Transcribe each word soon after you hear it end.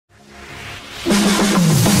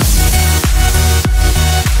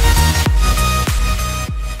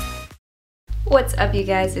What's up, you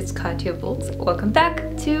guys? It's Katya Bolts. Welcome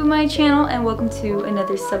back to my channel and welcome to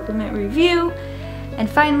another supplement review. And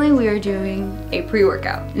finally, we are doing a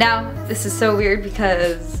pre-workout. Now, this is so weird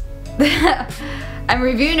because I'm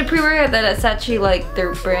reviewing a pre-workout that it's actually like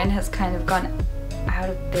their brand has kind of gone out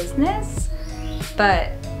of business.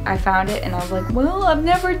 But I found it and I was like, well, I've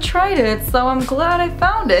never tried it, so I'm glad I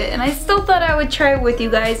found it. And I still thought I would try it with you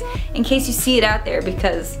guys in case you see it out there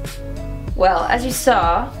because, well, as you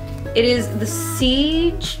saw, it is the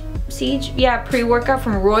Siege, pre-workout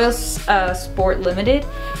from Royal Sport Limited,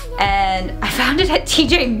 and I found it at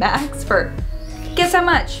TJ Maxx for, guess how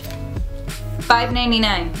much?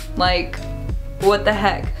 $5.99. Like, what the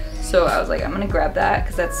heck? So I was like, I'm gonna grab that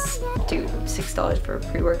because that's, dude, $6 for a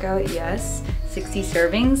pre-workout, yes, 60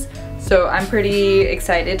 servings. So I'm pretty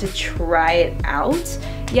excited to try it out.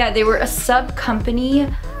 Yeah, they were a sub company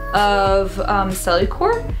of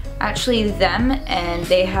Cellucor. Actually them, and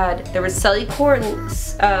there was Cellucor,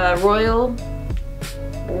 Royal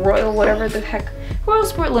whatever the heck, Royal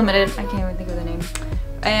Sport Limited, I can't even think of the name,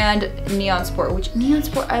 and Neon Sport, which Neon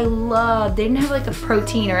Sport I love. They didn't have like a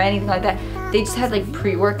protein or anything like that. They just had like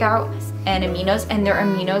pre-workout and aminos, and their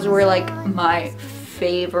aminos were like my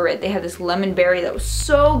favorite. They had this lemon berry that was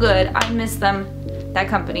so good. I miss them, that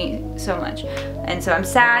company, so much. And so I'm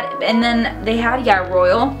sad. And then they had,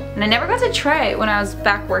 Royal, and I never got to try it when I was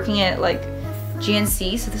back working at like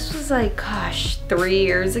GNC. So this was like, gosh, 3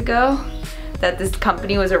 years ago that this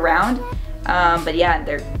company was around. But yeah,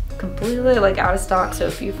 they're completely like out of stock. So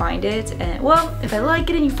if you find it, and well, if I like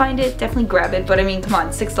it and you find it, definitely grab it. But I mean, come on,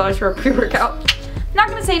 $6 for a pre-workout. Not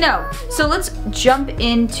gonna say no. So let's jump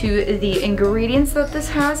into the ingredients that this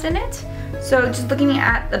has in it. So just looking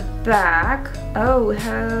at the back, oh, it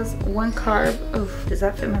has 1 carb. Oh, does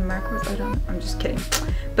that fit my macros? I'm just kidding.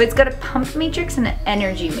 But it's got a pump matrix and an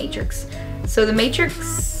energy matrix. So the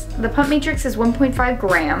pump matrix is 1.5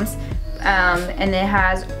 grams, and it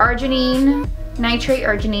has arginine, nitrate,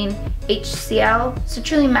 arginine, HCl,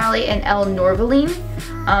 citrulline malate, and L-norvaline.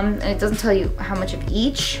 And it doesn't tell you how much of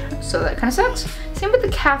each, so that kind of sucks. Same with the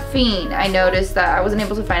caffeine. I noticed that I wasn't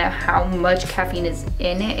able to find out how much caffeine is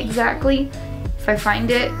in it exactly. If I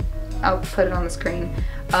find it, I'll put it on the screen.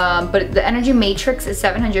 But the energy matrix is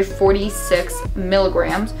 746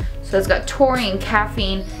 milligrams. So it's got taurine,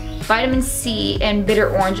 caffeine, vitamin C, and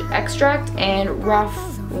bitter orange extract, and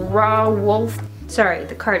sorry,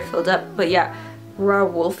 the card filled up, but yeah,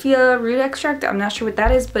 Rauwolfia root extract. I'm not sure what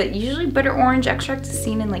that is, but usually bitter orange extract is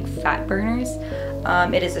seen in like fat burners.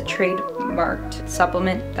 It is a trademarked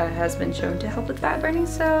supplement that has been shown to help with fat burning,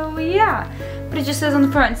 so yeah. But it just says on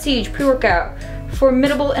the front, Siege pre-workout,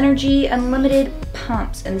 formidable energy, unlimited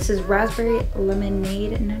pumps. And this is raspberry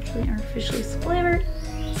lemonade, naturally and artificially flavored,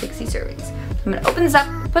 60 servings. So I'm gonna open this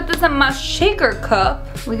up, put this in my shaker cup.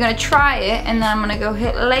 We're gonna try it, and then I'm gonna go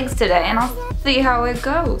hit legs today, and I'll see how it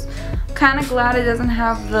goes. Kind of glad it doesn't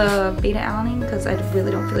have the beta alanine because I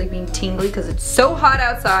really don't feel like being tingly because it's so hot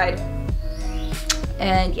outside.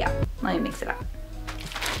 And yeah, let me mix it up.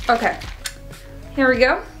 Okay, here we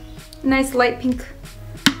go. Nice light pink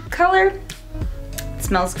color. It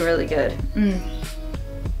smells really good.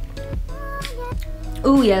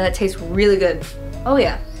 Ooh yeah, that tastes really good. Oh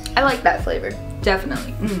yeah, I like that flavor,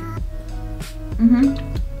 definitely.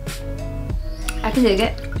 I can dig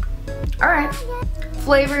it. All right.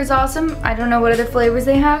 Flavor is awesome. I don't know what other flavors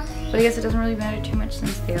they have, but I guess it doesn't really matter too much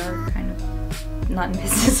since they are kind of not in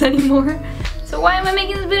business anymore. So why am I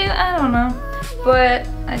making this video? I don't know. But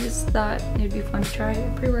I just thought it'd be fun to try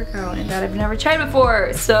a pre-workout and that I've never tried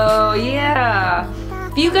before. So yeah.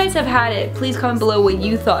 If you guys have had it, please comment below what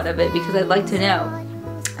you thought of it because I'd like to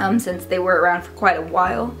know. Since they were around for quite a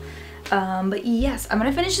while. But yes, I'm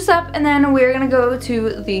gonna finish this up and then we're gonna go to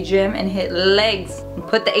the gym and hit legs and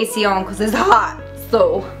put the AC on because it's hot.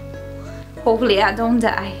 So hopefully I don't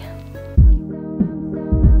die.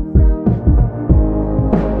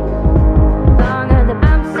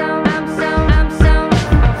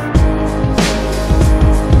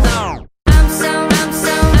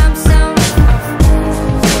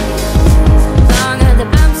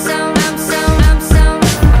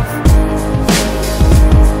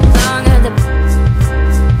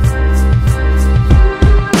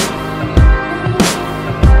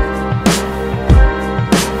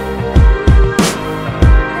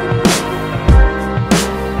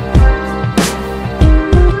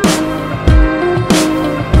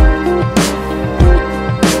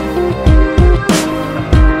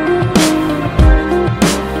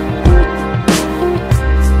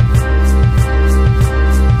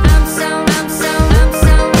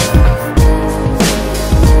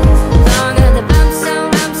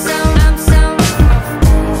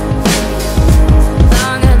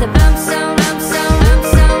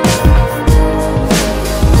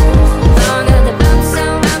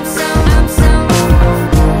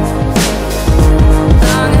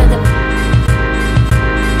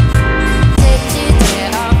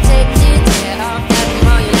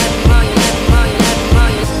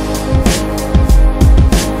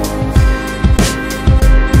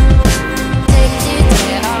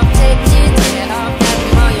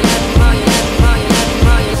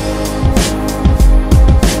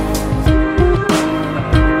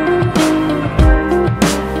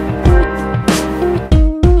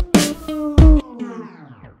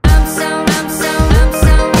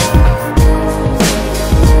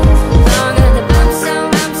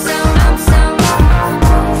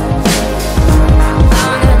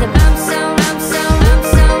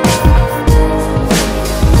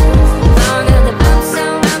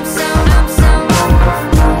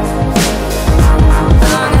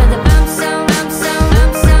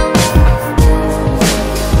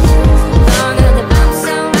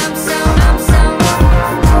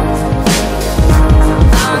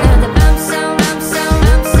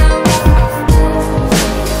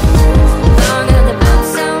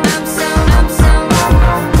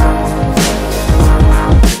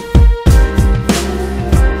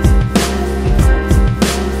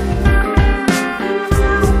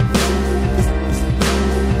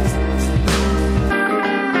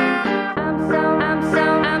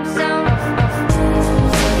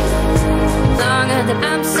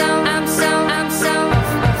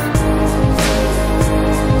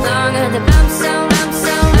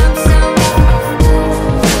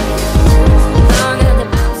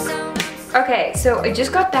 so I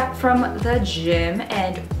just got back from the gym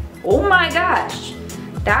and oh my gosh,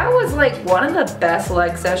 that was like one of the best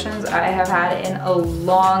leg sessions I have had in a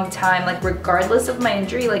long time. Like regardless of my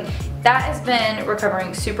injury, like that has been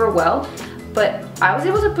recovering super well, but I was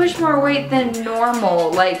able to push more weight than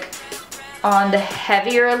normal, like on the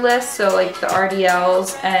heavier lifts, so like the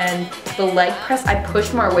RDLs and the leg press, I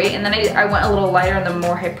pushed more weight, and then I went a little lighter on the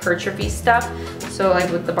more hypertrophy stuff, so like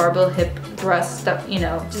with the barbell hip thrust stuff, you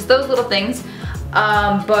know, just those little things.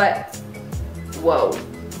 But whoa.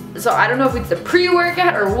 So I don't know if it's the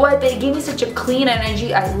pre-workout or what, but it gave me such a clean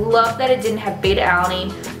energy. I love that it didn't have beta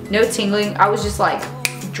alanine, no tingling. I was just like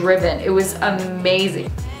driven. It was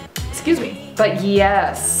amazing. Excuse me. But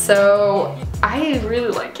yes, so I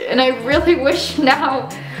really like it. And I really wish now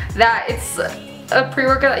that it's a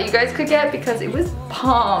pre-workout that you guys could get because it was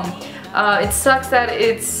bomb. It sucks that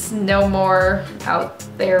it's no more out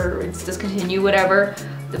there. It's discontinued, whatever.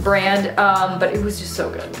 The brand, but it was just so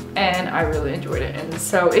good and I really enjoyed it. And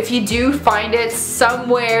so if you do find it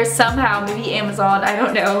somewhere, somehow, maybe Amazon, I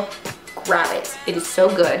don't know, grab it. It is so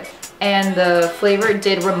good. And the flavor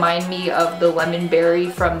did remind me of the lemon berry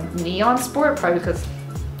from Neon Sport, probably because,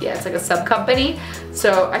 yeah, it's like a sub company.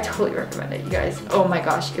 So I totally recommend it, you guys. Oh my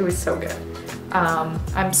gosh, it was so good.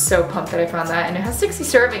 I'm so pumped that I found that, and it has 60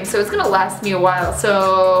 servings, so it's gonna last me a while.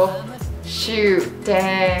 So shoot,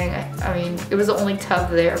 dang. I mean, it was the only tub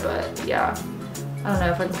there, but yeah. I don't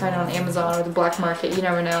know if I can find it on Amazon or the black market, you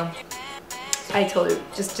never know. I told you,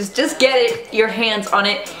 just get it, your hands on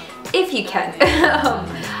it, if you can.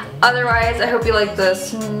 Otherwise, I hope you like the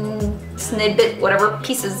snidbit, whatever,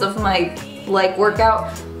 pieces of my leg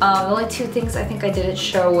workout. The only two things I think I didn't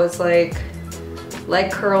show was like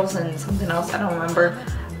leg curls and something else, I don't remember.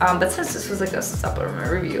 But since this was like a supplement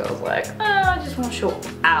review, I was like, I just won't show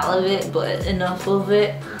all of it, but enough of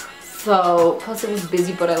it. So, plus it was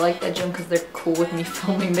busy, but I like that gym because they're cool with me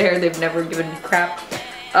filming there. They've never given me crap.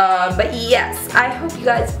 But yes, I hope you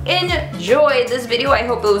guys enjoyed this video. I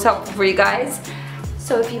hope it was helpful for you guys.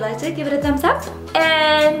 So if you liked it, give it a thumbs up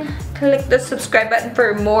and click the subscribe button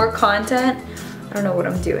for more content. I don't know what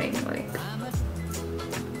I'm doing. Like,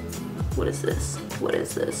 what is this? What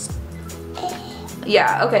is this?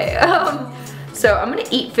 Yeah, okay. So I'm gonna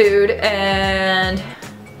eat food and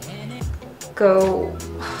go.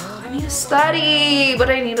 I need to study, but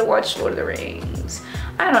I need to watch Lord of the Rings.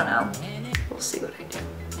 I don't know. We'll see what I do.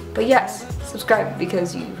 But yes, subscribe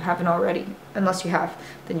because you haven't already. Unless you have,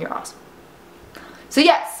 then you're awesome. So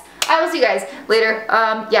yes, I will see you guys later.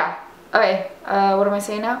 Yeah. Okay. What am I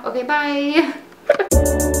saying now? Okay, bye.